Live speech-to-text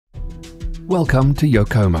Welcome to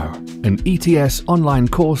YOCOMO, an ETS online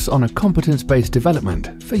course on a competence-based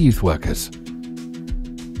development for youth workers.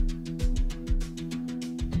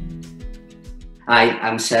 Hi,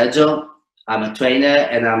 I'm Sergio. I'm a trainer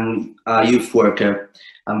and I'm a youth worker.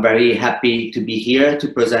 I'm very happy to be here to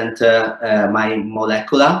present my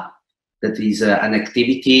Molecula, that is an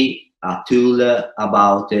activity, a tool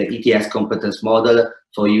about the ETS competence model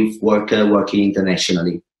for youth worker working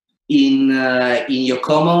internationally. In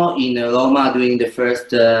YOCOMO, in Roma, during the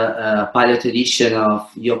first pilot edition of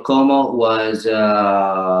YOCOMO, was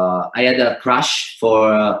I had a crush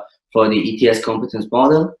for the ETS competence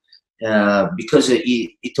model because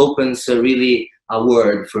it opens really a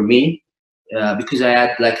world for me. Because I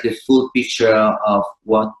had like the full picture of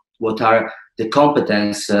what are the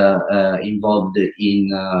competence involved in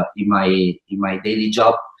my daily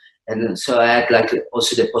job, and so I had like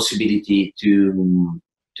also the possibility to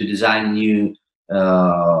design new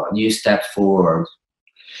step forward.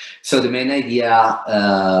 So the main idea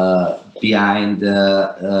behind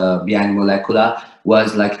Molecula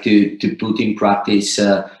was like to put in practice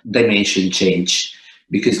dimension change,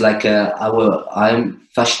 because like I'm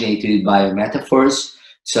fascinated by metaphors.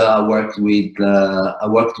 So I worked with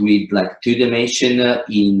like 2 dimension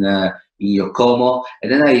in YOCOMO,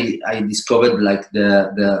 and then I discovered like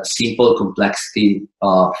the simple complexity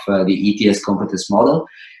of the ETS competence model.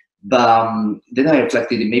 But then I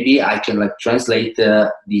reflected, maybe I can like translate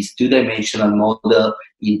this 2-dimensional model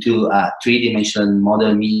into a 3-dimensional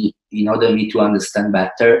model in order to understand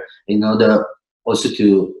better, in order also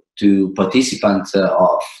to participants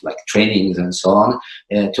of like trainings and so on,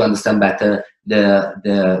 to understand better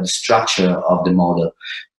the structure of the model.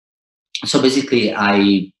 So basically,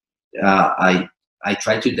 I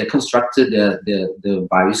try to deconstruct the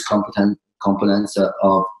various components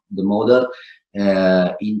of the model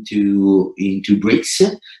into bricks.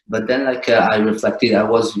 But then like I reflected, I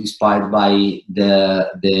was inspired by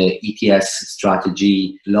the ETS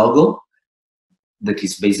strategy logo, that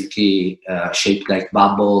is basically shaped like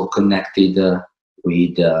bubble connected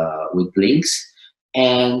with links.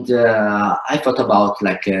 And I thought about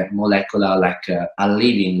like a molecular, like a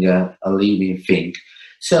living thing.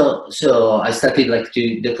 So I started like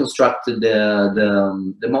to deconstruct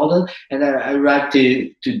the model, and I arrived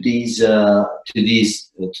to this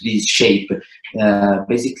shape.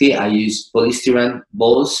 Basically, I used polystyrene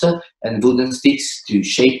balls and wooden sticks to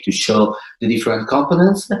show the different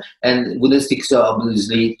components, and wooden sticks are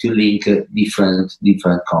obviously to link different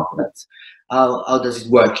components. How does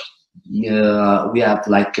it work? We have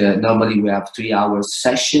like normally we have 3 hours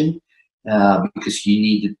session. Because you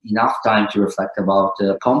need enough time to reflect about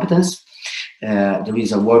competence. There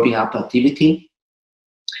is a warming up activity.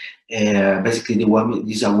 Basically,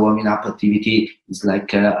 this warming up activity is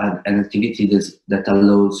like an activity that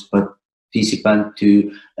allows participants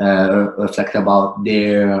to reflect about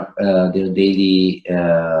their daily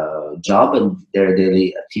job and their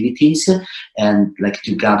daily activities, and like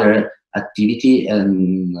to gather activity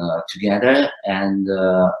and together and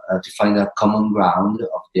to find a common ground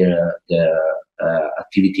of their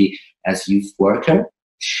activity as youth worker.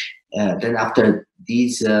 Then after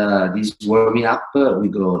this warming up, we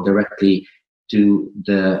go directly to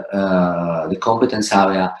the competence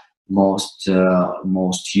area most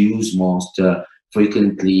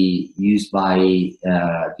frequently used by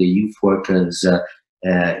the youth workers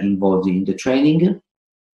involved in the training.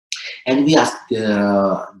 And we asked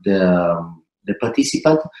the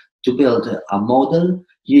participant to build a model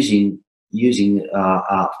using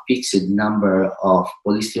a fixed number of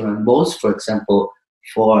polystyrene balls. For example,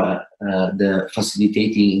 for the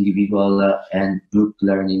facilitating individual and group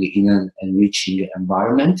learning in an enriching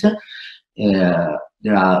environment,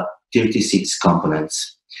 there are 36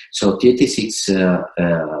 components. So 36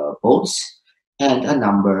 balls and a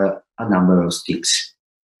number of sticks.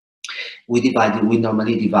 We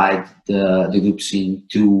normally divide the groups in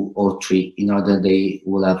 2 or 3 in order they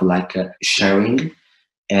will have like a sharing,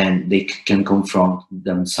 and they can confront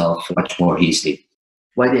themselves much more easily.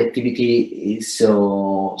 Why the activity is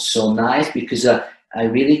so nice? Because I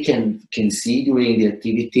really can see during the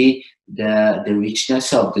activity the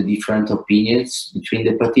richness of the different opinions between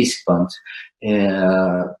the participants,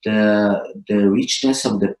 the richness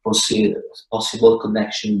of the possible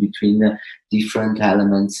connection between different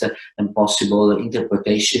elements and possible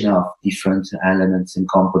interpretation of different elements and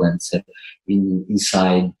components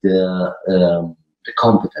inside the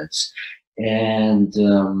competence, and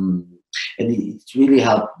it really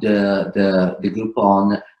helped the group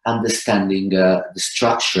on understanding the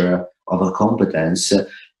structure of a competence,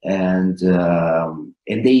 and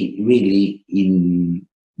they really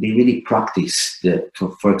they really practice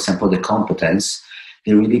for example, the competence.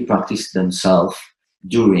 They really practice themselves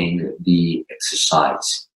during the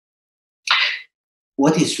exercise.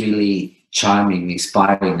 What is really charming,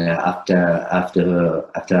 inspiring after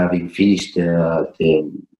having finished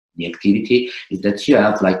the activity is that you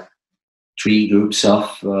have like 3 groups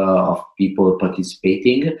of people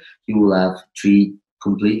participating. You will have 3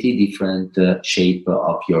 completely different shape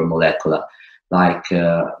of your molecula, like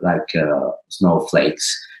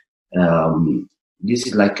snowflakes. This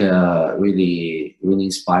is like really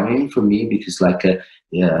inspiring for me, because like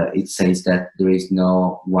it says that there is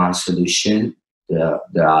no one solution.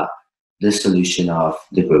 There are the solution of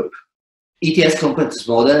the group. ETS competence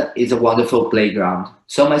model is a wonderful playground.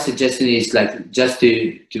 So my suggestion is like just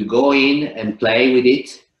to go in and play with it,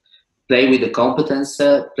 play with the competence,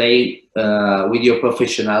 play with your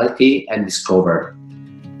professionality, and discover.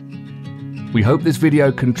 We hope this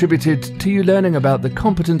video contributed to you learning about the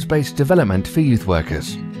competence-based development for youth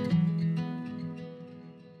workers.